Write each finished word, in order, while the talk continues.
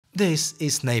This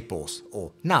is Naples,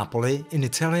 or Napoli in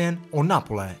Italian or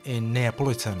Napole in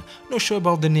Neapolitan, not sure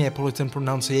about the Neapolitan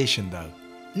pronunciation though.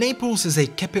 Naples is a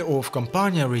capital of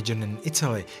Campania region in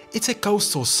Italy. It's a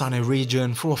coastal sunny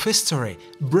region full of history,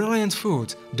 brilliant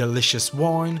food, delicious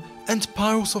wine and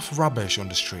piles of rubbish on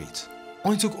the street.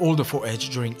 I took all the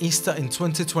footage during Easter in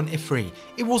 2023.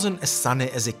 It wasn't as sunny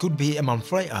as it could be a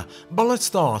month later, but let's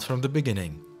start from the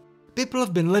beginning. People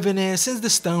have been living here since the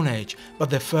Stone Age, but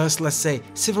their first, let's say,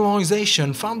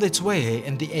 civilization found its way here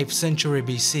in the 8th century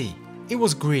BC. It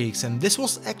was Greeks, and this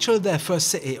was actually their first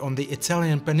city on the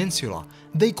Italian peninsula.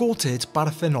 They called it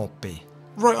Parthenope.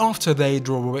 Right after they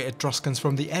drove away Etruscans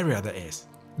from the area, that is.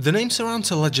 The name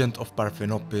surrounds a legend of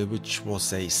Parthenope, which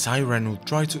was a siren who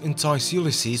tried to entice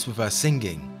Ulysses with her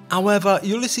singing. However,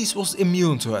 Ulysses was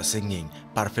immune to her singing.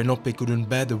 Parthenope couldn't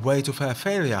bear the weight of her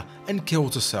failure and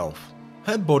killed herself.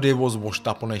 Her body was washed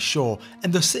up on a shore,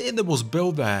 and the city that was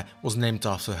built there was named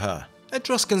after her.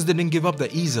 Etruscans didn't give up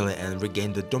that easily and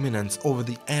regained the dominance over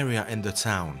the area and the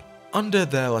town. Under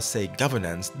their, let's say,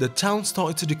 governance, the town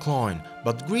started to decline,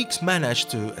 but Greeks managed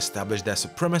to establish their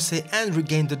supremacy and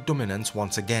regain the dominance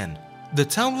once again. The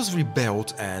town was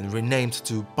rebuilt and renamed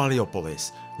to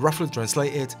Paliopolis, roughly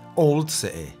translated Old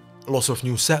City. Lots of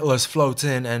new settlers flowed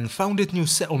in and founded new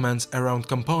settlements around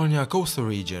Campania coastal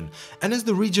region, and as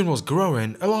the region was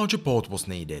growing, a larger port was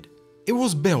needed. It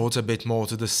was built a bit more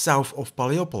to the south of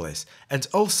Paliopolis, and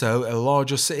also a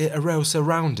larger city arose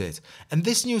around it, and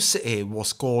this new city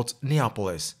was called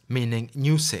Neapolis, meaning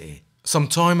New City.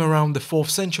 Sometime around the 4th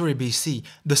century BC,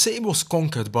 the city was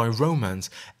conquered by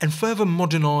Romans and further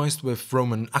modernized with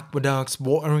Roman aqueducts,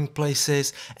 watering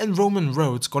places and Roman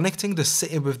roads connecting the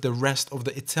city with the rest of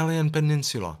the Italian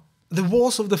peninsula. The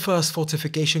walls of the first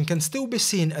fortification can still be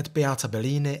seen at Piazza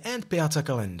Bellini and Piazza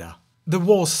Calenda. The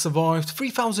walls survived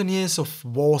 3000 years of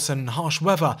wars and harsh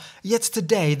weather, yet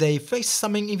today they face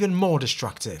something even more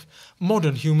destructive: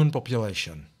 modern human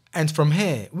population. And from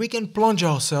here, we can plunge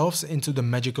ourselves into the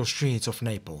magical streets of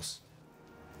Naples.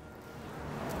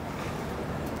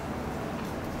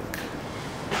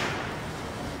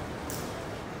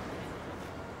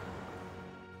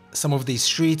 Some of these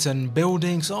streets and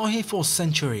buildings are here for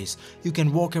centuries. You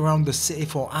can walk around the city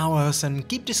for hours and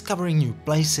keep discovering new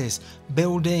places,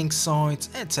 buildings, sites,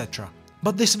 etc.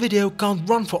 But this video can't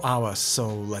run for hours, so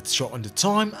let's shorten the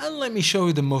time and let me show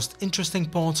you the most interesting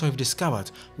parts I've discovered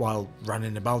while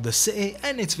running about the city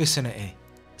and its vicinity.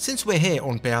 Since we're here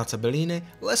on Piazza Bellini,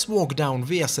 let's walk down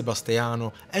Via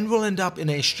Sebastiano and we'll end up in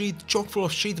a street chock full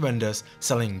of street vendors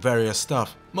selling various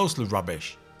stuff, mostly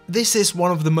rubbish. This is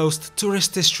one of the most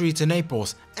touristy streets in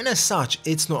Naples, and as such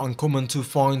it's not uncommon to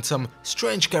find some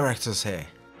strange characters here.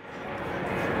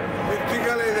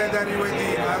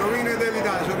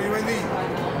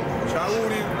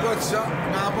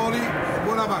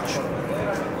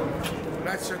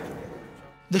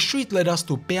 The street led us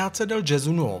to Piazza del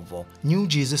Gesù Nuovo, New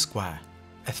Jesus Square.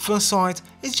 At first sight,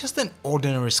 it's just an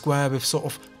ordinary square with sort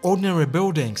of ordinary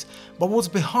buildings, but what's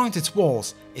behind its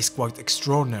walls is quite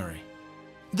extraordinary.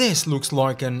 This looks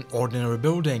like an ordinary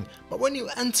building, but when you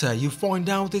enter you find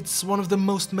out it's one of the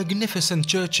most magnificent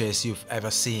churches you've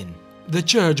ever seen. The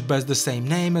church bears the same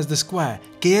name as the square,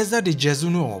 Chiesa di Gesù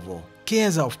Nuovo.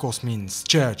 Chiesa of course means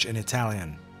church in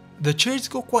Italian. The church's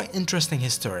got quite interesting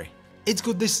history. It's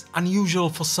got this unusual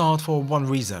facade for one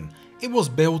reason. It was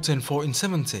built in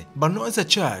 1470, but not as a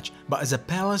church, but as a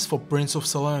palace for Prince of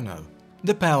Salerno.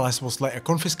 The palace was later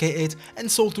confiscated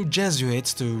and sold to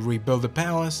Jesuits to rebuild the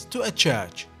palace to a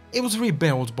church. It was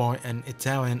rebuilt by an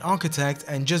Italian architect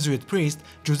and Jesuit priest,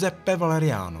 Giuseppe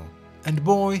Valeriano. And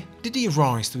boy, did he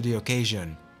rise to the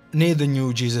occasion. Near the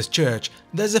new Jesus Church,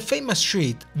 there's a famous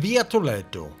street, Via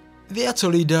Toledo. Via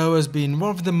Toledo has been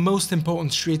one of the most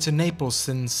important streets in Naples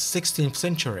since 16th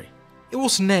century. It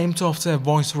was named after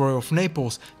Viceroy of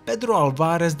Naples, Pedro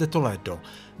Alvarez de Toledo,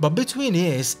 but between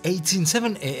years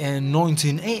 1870 and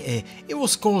 1980 it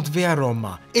was called Via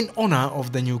Roma in honor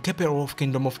of the new capital of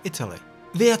Kingdom of Italy.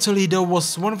 Via Toledo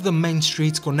was one of the main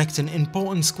streets connecting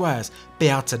important squares,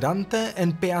 Piazza Dante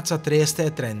and Piazza Trieste e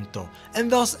Trento,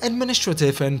 and thus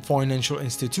administrative and financial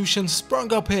institutions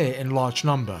sprung up here in large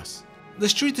numbers. The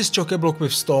street is chock-a-block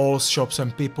with stalls, shops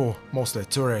and people, mostly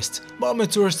tourists, but I'm a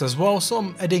tourist as well, so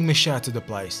I'm adding my share to the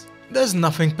place. There's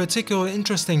nothing particularly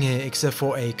interesting here except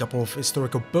for a couple of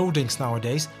historical buildings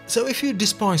nowadays, so if you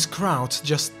despise crowds,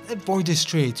 just avoid this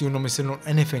street, you're not missing on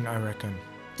anything I reckon.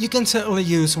 You can certainly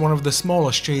use one of the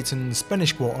smaller streets in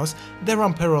Spanish quarters, they're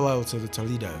unparalleled to the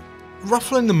Toledo.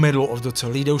 Roughly in the middle of the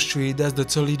Toledo street there's the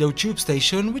Toledo tube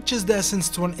station, which is there since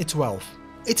 2012.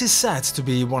 It is said to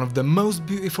be one of the most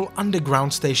beautiful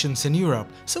underground stations in Europe,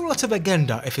 so let's have a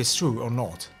gander if it's true or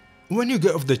not. When you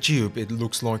get off the tube, it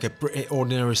looks like a pretty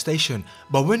ordinary station,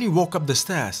 but when you walk up the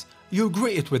stairs, you're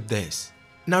greeted with this.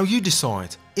 Now you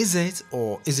decide, is it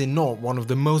or is it not one of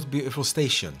the most beautiful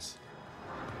stations?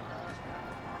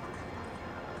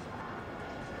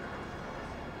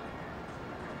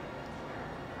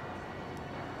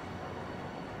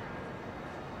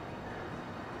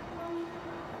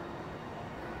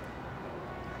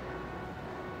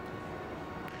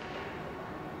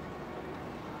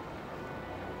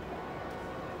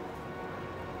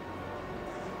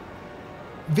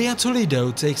 Via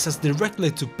Toledo takes us directly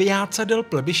to Piazza del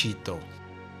Plebiscito.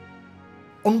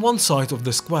 On one side of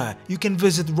the square you can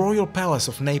visit Royal Palace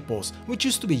of Naples, which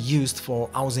used to be used for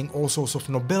housing all sorts of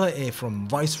nobility from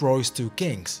viceroys to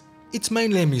kings. It's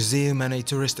mainly a museum and a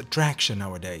tourist attraction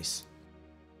nowadays.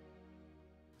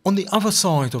 On the other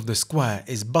side of the square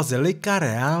is Basilica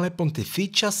Reale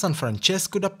Pontificia San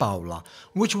Francesco da Paola,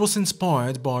 which was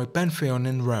inspired by Pantheon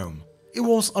in Rome. It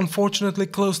was unfortunately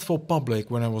closed for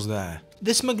public when I was there.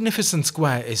 This magnificent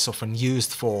square is often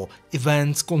used for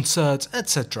events, concerts,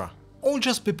 etc. Or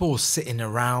just people sitting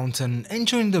around and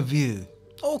enjoying the view,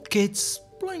 or kids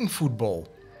playing football.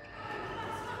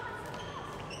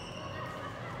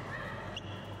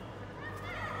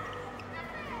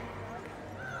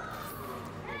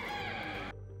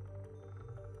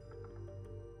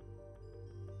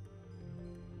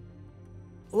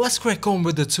 Let's crack on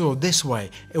with the tour this way.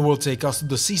 It will take us to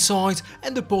the seaside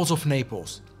and the port of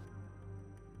Naples.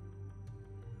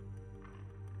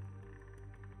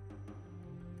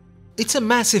 It's a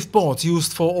massive port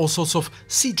used for all sorts of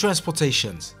sea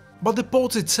transportations. But the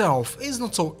port itself is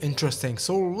not so interesting,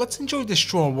 so let's enjoy the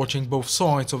stroll watching both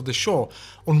sides of the shore.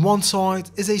 On one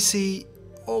side is a sea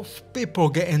of people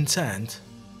getting tanned.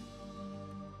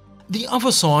 The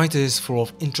other side is full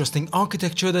of interesting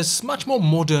architecture that's much more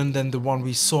modern than the one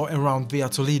we saw around Via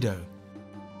Toledo.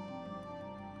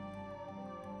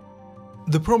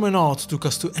 The promenade took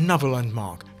us to another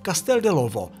landmark, Castel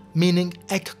dell'Ovo, meaning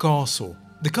Egg Castle.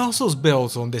 The castle is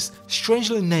built on this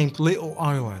strangely named little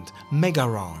island,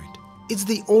 Megaride. It's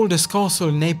the oldest castle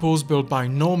in Naples built by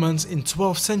Normans in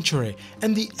 12th century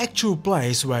and the actual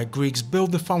place where Greeks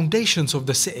built the foundations of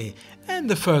the city, and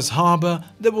the first harbour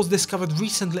that was discovered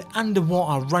recently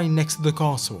underwater right next to the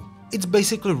castle. It's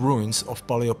basically ruins of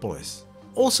Paleopolis.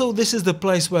 Also, this is the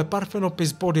place where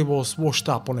Parthenope's body was washed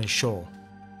up on a shore.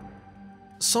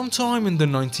 Sometime in the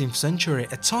 19th century,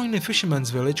 a tiny fisherman's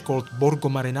village called Borgo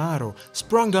Marinaro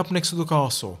sprang up next to the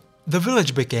castle. The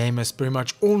village became, as pretty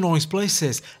much all nice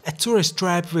places, a tourist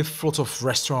trap with lots of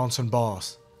restaurants and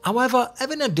bars. However,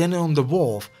 having a dinner on the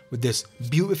wharf with this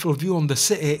beautiful view on the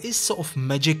city is sort of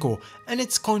magical, and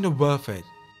it's kinda worth it.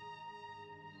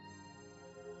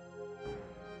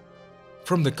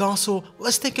 From the castle,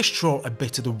 let's take a stroll a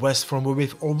bit to the west from where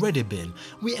we've already been.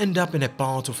 We end up in a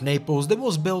part of Naples that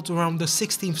was built around the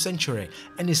 16th century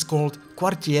and is called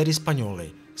Quartieri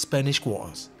Spagnoli, Spanish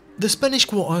Quarters. The Spanish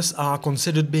Quarters are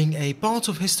considered being a part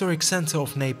of historic center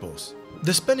of Naples.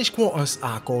 The Spanish Quarters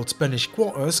are called Spanish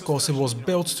Quarters because it was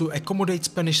built to accommodate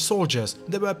Spanish soldiers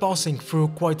that were passing through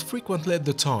quite frequently at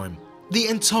the time. The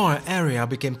entire area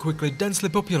became quickly densely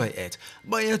populated,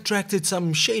 but it attracted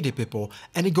some shady people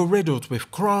and it got riddled with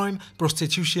crime,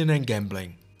 prostitution and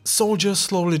gambling. Soldiers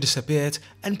slowly disappeared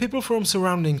and people from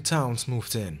surrounding towns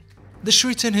moved in. The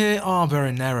streets in here are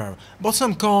very narrow, but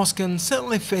some cars can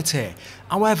certainly fit here.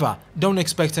 However, don't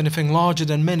expect anything larger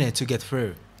than Mini to get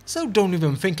through. So don't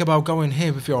even think about going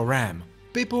here with your Ram.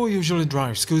 People usually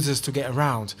drive scooters to get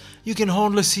around. You can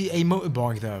hardly see a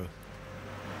motorbike though.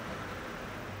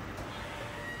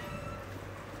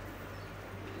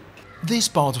 This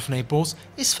part of Naples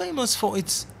is famous for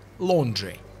its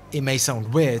laundry. It may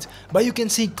sound weird, but you can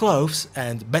see clothes,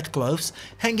 and bedclothes,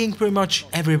 hanging pretty much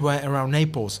everywhere around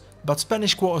Naples, but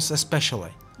Spanish Quarters especially.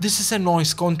 This is a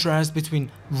nice contrast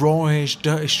between rawish,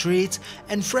 dirty streets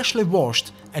and freshly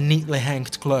washed and neatly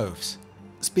hanged clothes.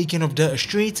 Speaking of dirty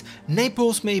streets,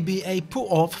 Naples may be a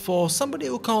put-off for somebody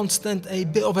who can't stand a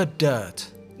bit of a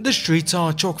dirt. The streets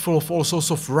are chock full of all sorts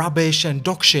of rubbish and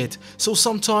dog shit, so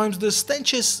sometimes the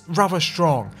stench is rather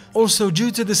strong. Also,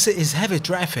 due to the city's heavy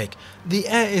traffic, the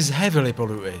air is heavily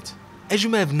polluted. As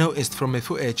you may have noticed from my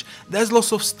footage, there's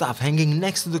lots of stuff hanging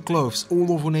next to the clothes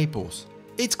all over Naples.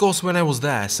 It's cause when I was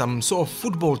there, some sort of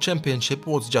football championship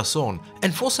was just on,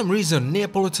 and for some reason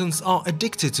Neapolitans are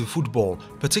addicted to football,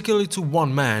 particularly to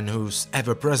one man who's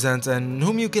ever present and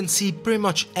whom you can see pretty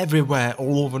much everywhere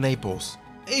all over Naples.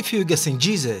 If you're guessing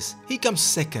Jesus, he comes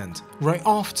second, right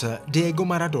after Diego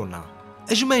Maradona.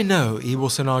 As you may know, he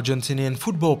was an Argentinian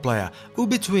football player who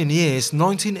between years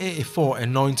 1984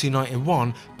 and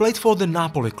 1991 played for the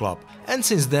Napoli club, and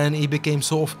since then he became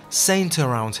sort of saint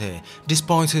around here,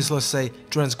 despite his, let's say,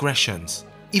 transgressions.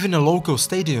 Even a local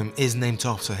stadium is named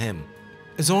after him.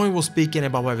 As I was speaking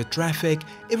about heavy traffic,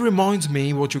 it reminds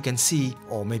me what you can see,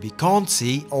 or maybe can't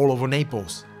see, all over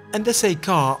Naples. And that's a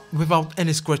car without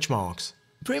any scratch marks.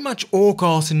 Pretty much all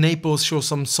cars in Naples show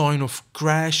some sign of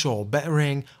crash or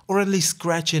battering, or at least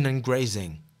scratching and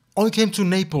grazing. I came to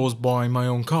Naples by my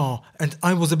own car, and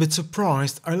I was a bit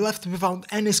surprised I left without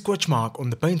any scratch mark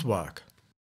on the paintwork.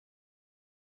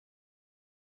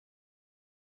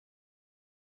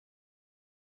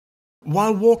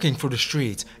 While walking through the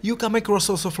streets, you come across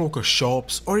lots of local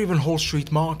shops or even whole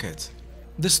street markets.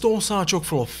 The stores are chock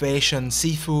full of fish and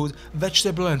seafood,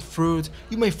 vegetable and fruit.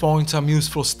 You may find some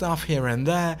useful stuff here and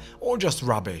there, or just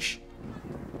rubbish.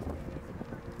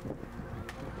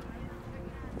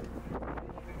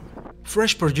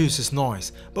 Fresh produce is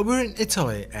nice, but we're in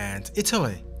Italy, and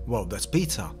Italy, well, that's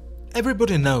pizza.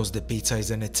 Everybody knows that pizza is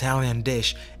an Italian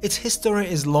dish. Its history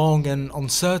is long and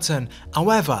uncertain.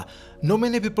 However, not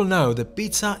many people know that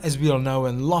pizza, as we all know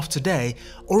and love today,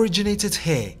 originated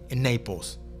here in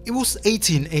Naples. It was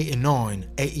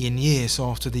 1889, 18 years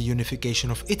after the unification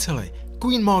of Italy.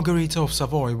 Queen Margherita of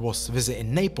Savoy was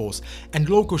visiting Naples, and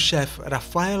local chef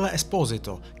Raffaele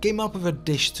Esposito came up with a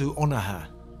dish to honor her.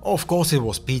 Of course it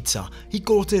was pizza. He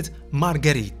called it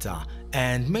Margherita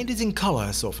and made it in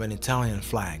colors of an Italian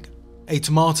flag. A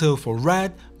tomato for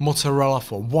red, mozzarella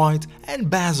for white and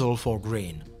basil for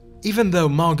green. Even though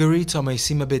Margherita may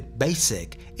seem a bit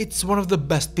basic, it's one of the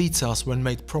best pizzas when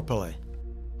made properly.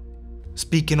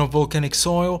 Speaking of volcanic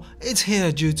soil, it's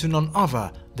here due to none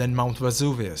other than Mount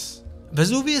Vesuvius.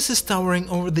 Vesuvius is towering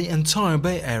over the entire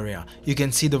Bay Area. You can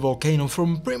see the volcano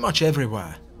from pretty much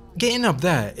everywhere. Getting up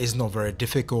there is not very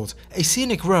difficult. A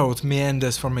scenic road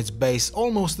meanders from its base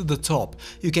almost to the top.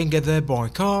 You can get there by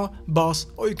car, bus,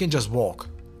 or you can just walk.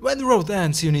 Where the road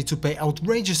ends, you need to pay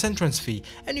outrageous entrance fee,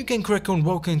 and you can crack on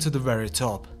walking to the very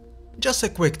top. Just a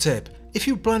quick tip, if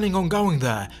you're planning on going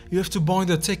there, you have to buy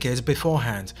the tickets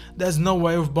beforehand. There's no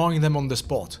way of buying them on the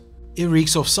spot. It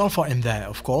reeks of sulfur in there,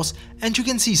 of course, and you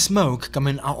can see smoke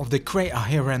coming out of the crater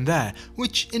here and there,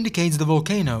 which indicates the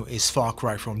volcano is far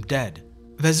cry from dead.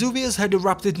 Vesuvius had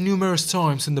erupted numerous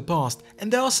times in the past,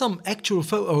 and there are some actual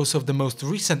photos of the most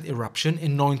recent eruption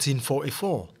in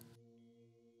 1944.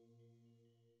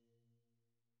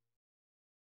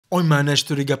 I managed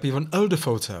to dig up even older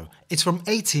photo. It's from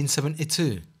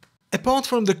 1872. Apart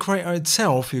from the crater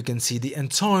itself, you can see the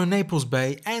entire Naples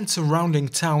Bay and surrounding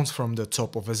towns from the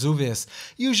top of Vesuvius,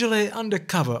 usually under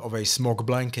cover of a smog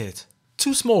blanket.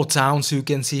 Two small towns you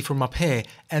can see from up here,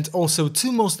 and also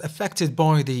two most affected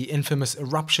by the infamous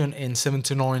eruption in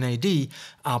 79 AD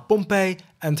are Pompeii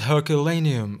and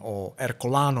Herculaneum, or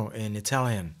Ercolano in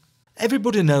Italian.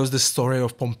 Everybody knows the story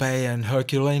of Pompeii and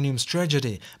Herculaneum's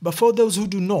tragedy, but for those who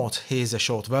do not, here's a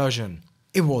short version.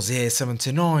 It was year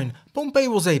 79. Pompeii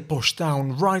was a posh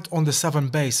town right on the southern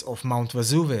base of Mount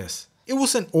Vesuvius. It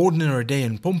was an ordinary day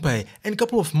in Pompeii and a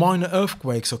couple of minor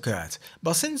earthquakes occurred,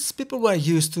 but since people were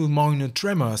used to minor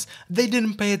tremors, they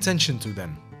didn't pay attention to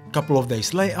them. A couple of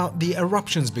days later, the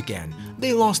eruptions began.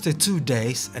 They lasted 2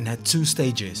 days and had 2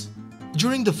 stages.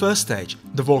 During the first stage,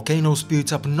 the volcano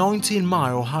spewed up a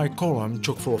 19-mile-high column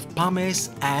chock full of pumice,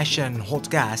 ash and hot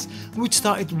gas, which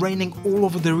started raining all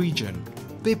over the region.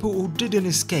 People who didn't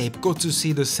escape got to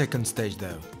see the second stage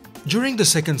though. During the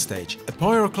second stage, a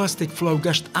pyroclastic flow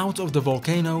gushed out of the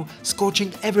volcano,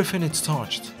 scorching everything it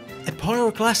touched. A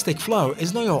pyroclastic flow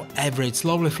is not your average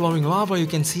slowly flowing lava you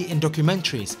can see in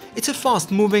documentaries. It's a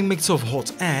fast-moving mix of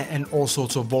hot air and all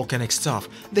sorts of volcanic stuff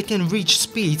that can reach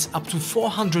speeds up to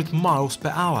 400 miles per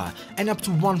hour and up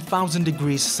to 1000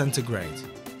 degrees centigrade.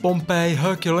 Pompeii,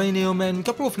 Herculaneum and a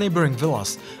couple of neighboring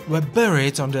villas were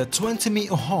buried under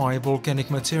 20-meter-high volcanic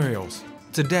materials.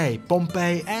 Today,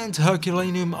 Pompeii and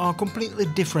Herculaneum are completely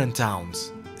different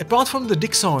towns. Apart from the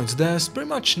dig sites, there's pretty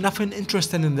much nothing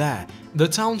interesting in there. The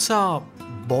towns are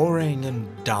boring and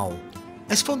dull.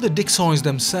 As for the dig sites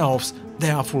themselves, they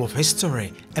are full of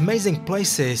history. Amazing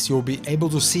places you'll be able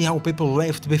to see how people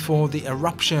lived before the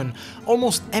eruption.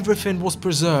 Almost everything was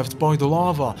preserved by the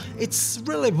lava. It's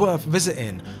really worth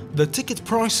visiting. The ticket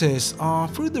prices are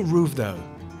through the roof though.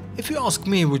 If you ask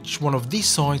me which one of these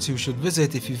sites you should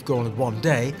visit if you've gone one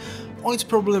day, I'd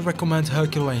probably recommend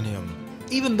Herculaneum.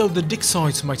 Even though the dig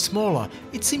sites might be smaller,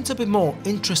 it seems a bit more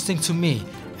interesting to me,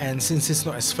 and since it's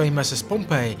not as famous as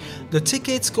Pompeii, the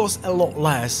tickets cost a lot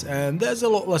less and there's a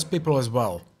lot less people as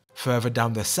well. Further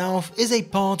down the south is a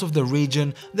part of the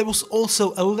region that was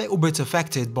also a little bit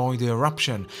affected by the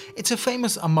eruption. It's a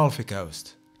famous Amalfi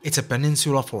Coast. It's a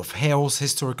peninsula full of hills,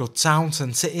 historical towns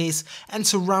and cities, and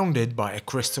surrounded by a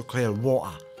crystal clear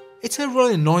water. It's a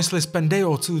really nicely spent day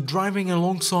or two driving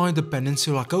alongside the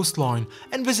peninsula coastline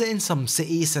and visiting some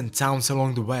cities and towns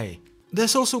along the way.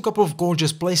 There's also a couple of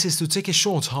gorgeous places to take a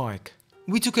short hike.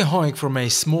 We took a hike from a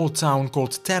small town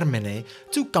called Termini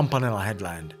to Campanella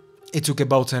Headland. It took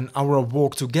about an hour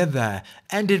walk to get there,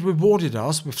 and it rewarded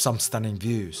us with some stunning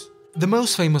views. The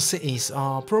most famous cities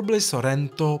are probably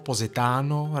Sorrento,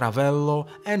 Positano, Ravello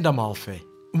and Amalfi.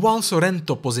 While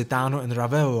Sorrento, Positano and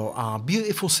Ravello are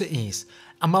beautiful cities,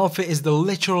 Amalfi is the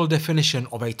literal definition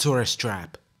of a tourist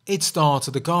trap. It starts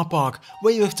at the car park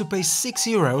where you have to pay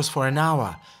 €6 for an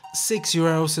hour.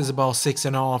 €6 is about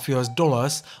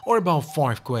 $6.50 or about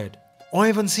 £5. I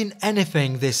haven't seen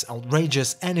anything this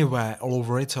outrageous anywhere all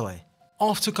over Italy.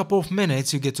 After a couple of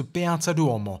minutes you get to Piazza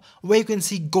Duomo, where you can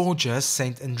see gorgeous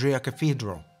St. Andrea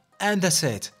Cathedral. And that's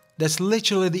it. That's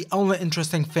literally the only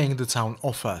interesting thing the town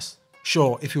offers.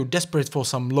 Sure, if you're desperate for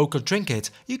some local trinket,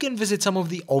 you can visit some of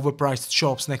the overpriced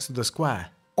shops next to the square.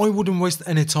 I wouldn't waste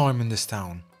any time in this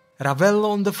town.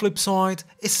 Ravello, on the flip side,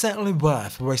 is certainly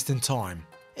worth wasting time.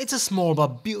 It's a small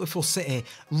but beautiful city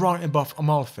right above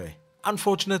Amalfi.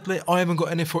 Unfortunately, I haven't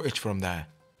got any footage from there.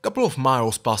 A couple of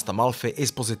miles past Amalfi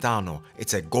is Positano.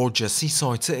 It's a gorgeous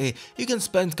seaside city. You can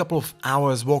spend a couple of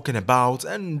hours walking about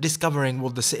and discovering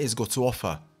what the city's got to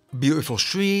offer. Beautiful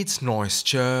streets, nice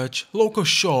church, local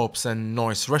shops and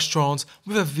nice restaurants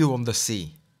with a view on the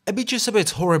sea. A beach is a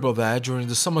bit horrible there during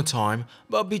the summertime,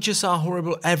 but beaches are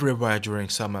horrible everywhere during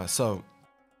summer, so...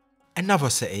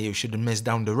 Another city you shouldn't miss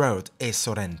down the road is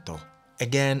Sorrento.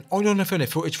 Again, I don't have any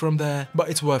footage from there, but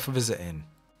it's worth visiting.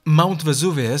 Mount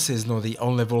Vesuvius is not the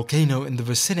only volcano in the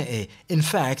vicinity. In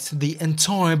fact, the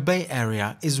entire Bay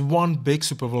Area is one big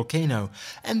supervolcano,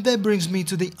 and that brings me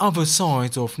to the other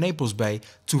side of Naples Bay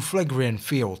to Phlegrean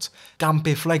Field,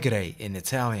 Campi Flegrei in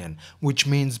Italian, which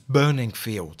means burning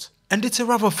field. And it's a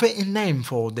rather fitting name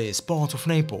for this part of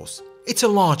Naples. It's a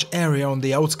large area on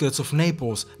the outskirts of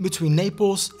Naples, between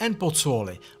Naples and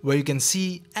Pozzuoli, where you can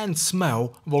see and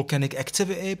smell volcanic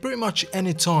activity pretty much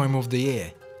any time of the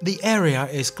year. The area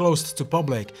is closed to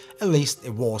public, at least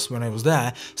it was when I was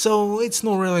there, so it's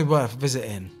not really worth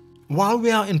visiting. While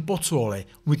we are in Pozzuoli,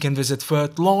 we can visit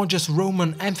third largest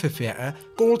Roman amphitheatre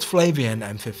called Flavian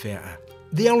Amphitheatre.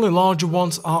 The only larger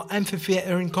ones are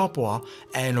Amphitheatre in Capua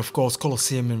and of course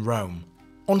Colosseum in Rome.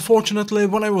 Unfortunately,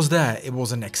 when I was there, it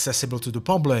wasn't accessible to the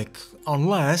public,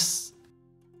 unless...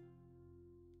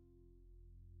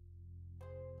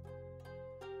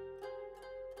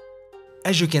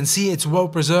 As you can see, it's well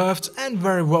preserved and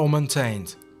very well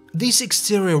maintained. These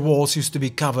exterior walls used to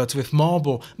be covered with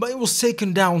marble, but it was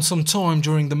taken down some time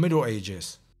during the Middle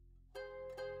Ages.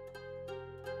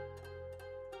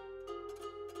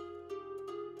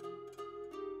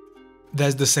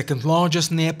 There's the second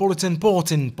largest Neapolitan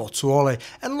port in Pozzuoli,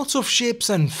 and lots of ships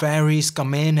and ferries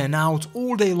come in and out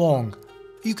all day long.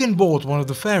 You can board one of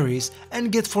the ferries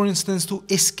and get for instance to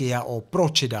Ischia or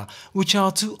Procida, which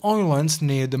are two islands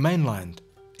near the mainland.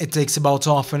 It takes about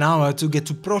half an hour to get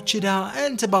to Procida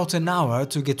and about an hour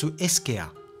to get to Ischia.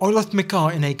 I left my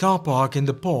car in a car park in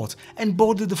the port and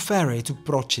boarded the ferry to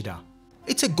Procida.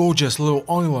 It's a gorgeous little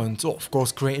island, of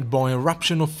course created by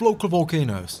eruption of local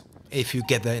volcanoes. If you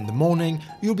get there in the morning,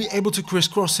 you'll be able to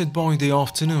crisscross it by the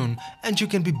afternoon and you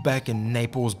can be back in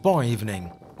Naples by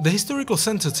evening. The historical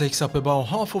centre takes up about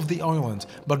half of the island,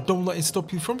 but don't let it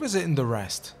stop you from visiting the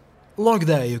rest. Like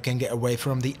there you can get away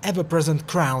from the ever-present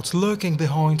crowds lurking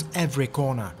behind every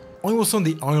corner. I was on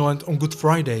the island on Good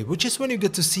Friday, which is when you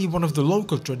get to see one of the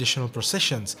local traditional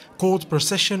processions, called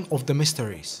Procession of the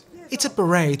Mysteries. It's a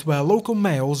parade where local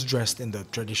males dressed in the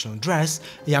traditional dress,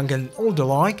 young and old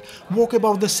alike, walk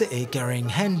about the city carrying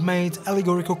handmade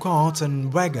allegorical carts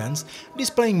and wagons,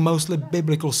 displaying mostly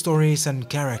biblical stories and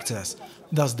characters,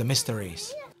 thus the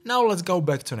mysteries. Now let's go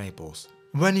back to Naples.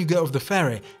 When you get off the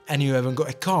ferry and you haven't got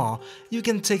a car, you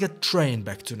can take a train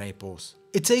back to Naples.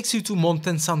 It takes you to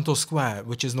Montesanto Square,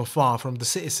 which is not far from the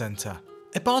city centre.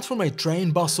 Apart from a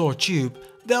train, bus or tube,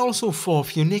 there are also 4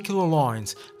 funicular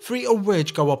lines, 3 of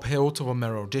which go uphill to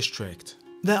Vomero district.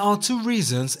 There are 2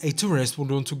 reasons a tourist would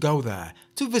want to go there: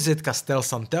 to visit Castel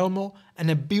Sant'Elmo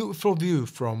and a beautiful view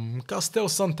from Castel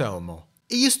Sant'Elmo.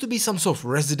 It used to be some sort of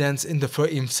residence in the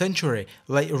 13th century,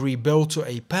 later rebuilt to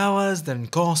a palace, then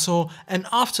castle, and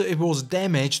after it was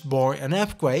damaged by an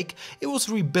earthquake, it was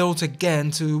rebuilt again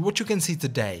to what you can see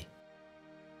today.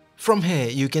 From here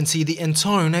you can see the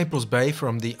entire Naples Bay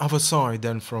from the other side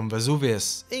than from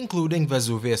Vesuvius, including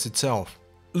Vesuvius itself.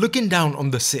 Looking down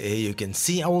on the city, you can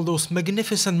see how those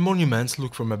magnificent monuments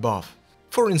look from above.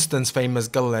 For instance, famous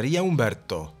Galleria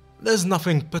Umberto. There's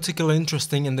nothing particularly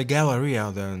interesting in the Galleria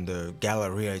than the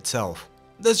Galleria itself.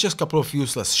 There's just a couple of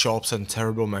useless shops and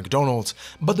terrible McDonald's,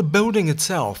 but the building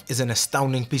itself is an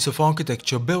astounding piece of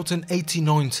architecture built in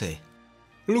 1890.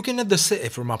 Looking at the city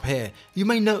from up here, you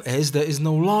may notice there is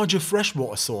no larger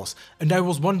freshwater source, and I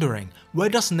was wondering, where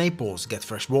does Naples get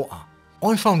fresh water?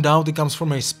 I found out it comes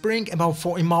from a spring about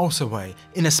 40 miles away,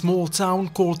 in a small town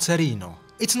called Serino.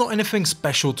 It's not anything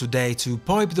special today to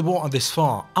pipe the water this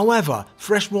far, however,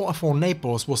 fresh water for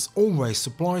Naples was always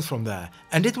supplied from there,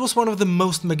 and it was one of the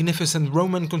most magnificent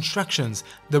Roman constructions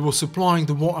that was supplying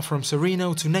the water from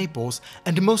Serino to Naples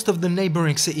and most of the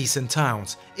neighboring cities and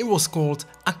towns. It was called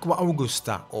Aqua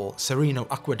Augusta or Serino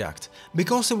Aqueduct,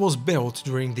 because it was built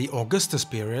during the Augustus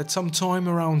period sometime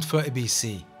around 30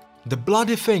 BC. The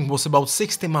bloody thing was about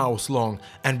 60 miles long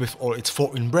and with all its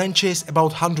 14 branches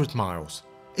about 100 miles.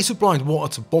 It supplied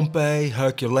water to Pompeii,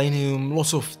 Herculaneum,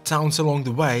 lots of towns along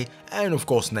the way and of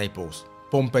course Naples.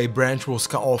 Pompeii branch was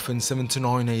cut off in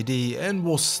 79 AD and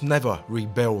was never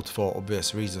rebuilt for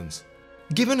obvious reasons.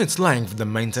 Given its length, the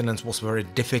maintenance was very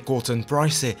difficult and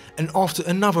pricey, and after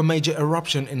another major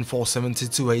eruption in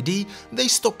 472 AD, they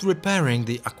stopped repairing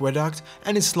the aqueduct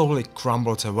and it slowly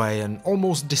crumbled away and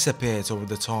almost disappeared over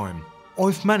the time.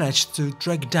 I've managed to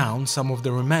track down some of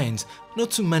the remains,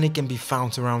 not too many can be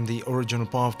found around the original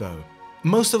path though.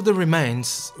 Most of the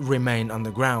remains remain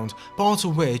underground, part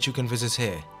of which you can visit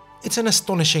here. It's an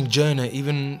astonishing journey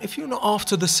even if you're not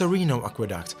after the Serino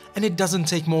aqueduct, and it doesn't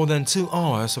take more than 2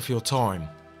 hours of your time.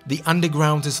 The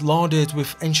underground is larded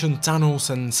with ancient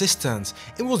tunnels and cisterns.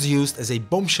 It was used as a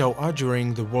bomb shelter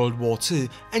during the World War II,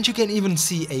 and you can even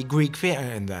see a Greek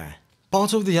theatre in there.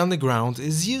 Part of the underground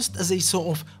is used as a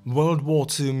sort of World War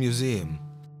II museum.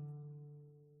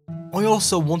 I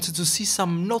also wanted to see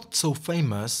some not so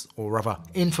famous, or rather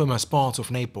infamous parts of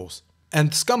Naples.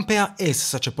 And Scampia is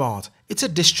such a part. It's a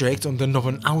district on the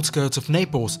northern outskirts of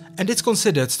Naples, and it's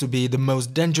considered to be the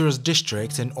most dangerous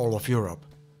district in all of Europe.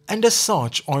 And as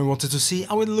such, I wanted to see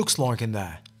how it looks like in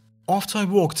there. After I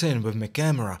walked in with my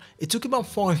camera, it took about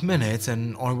 5 minutes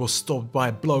and I was stopped by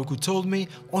a bloke who told me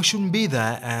I shouldn't be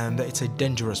there and that it's a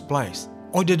dangerous place.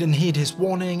 I didn't heed his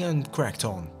warning and cracked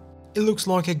on. It looks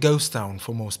like a ghost town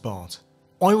for most part.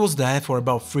 I was there for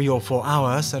about 3 or 4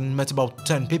 hours and met about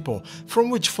 10 people,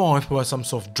 from which 5 were some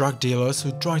sort of drug dealers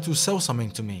who tried to sell something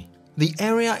to me. The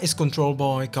area is controlled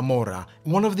by Camorra,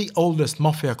 one of the oldest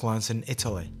mafia clans in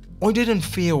Italy. I didn't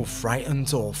feel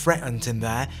frightened or threatened in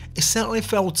there, it certainly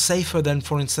felt safer than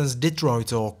for instance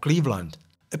Detroit or Cleveland.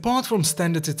 Apart from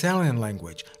standard Italian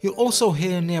language, you'll also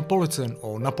hear Neapolitan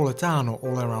or Napoletano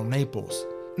all around Naples.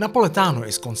 Napoletano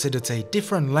is considered a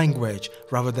different language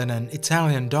rather than an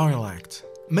Italian dialect.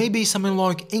 Maybe something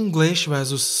like English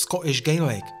versus Scottish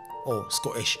Gaelic, or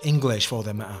Scottish English for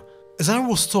that matter. As I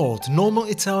was told, normal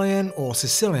Italian or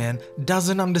Sicilian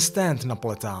doesn't understand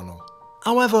Napoletano.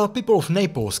 However, people of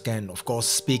Naples can of course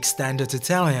speak standard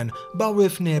Italian but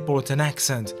with Neapolitan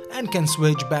accent and can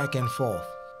switch back and forth.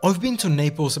 I've been to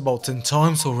Naples about 10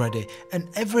 times already and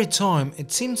every time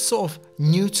it seems sort of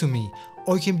new to me.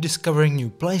 I keep discovering new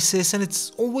places and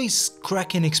it's always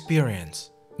cracking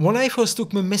experience. When I first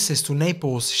took my missus to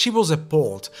Naples, she was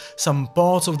appalled. Some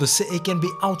parts of the city can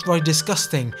be outright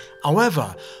disgusting.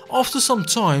 However, after some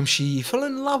time she fell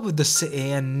in love with the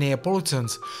city and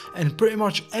Neapolitans, and pretty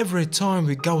much every time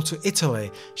we go to Italy,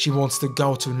 she wants to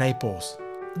go to Naples.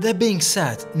 That being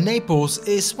said, Naples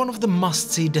is one of the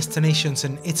must-see destinations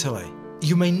in Italy.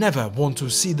 You may never want to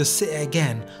see the city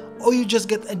again, or you just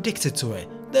get addicted to it.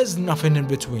 There's nothing in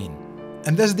between.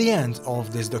 And that's the end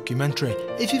of this documentary.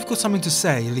 If you've got something to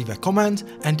say, leave a comment,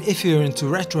 and if you're into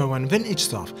retro and vintage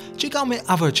stuff, check out my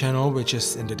other channel which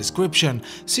is in the description.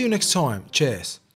 See you next time, cheers!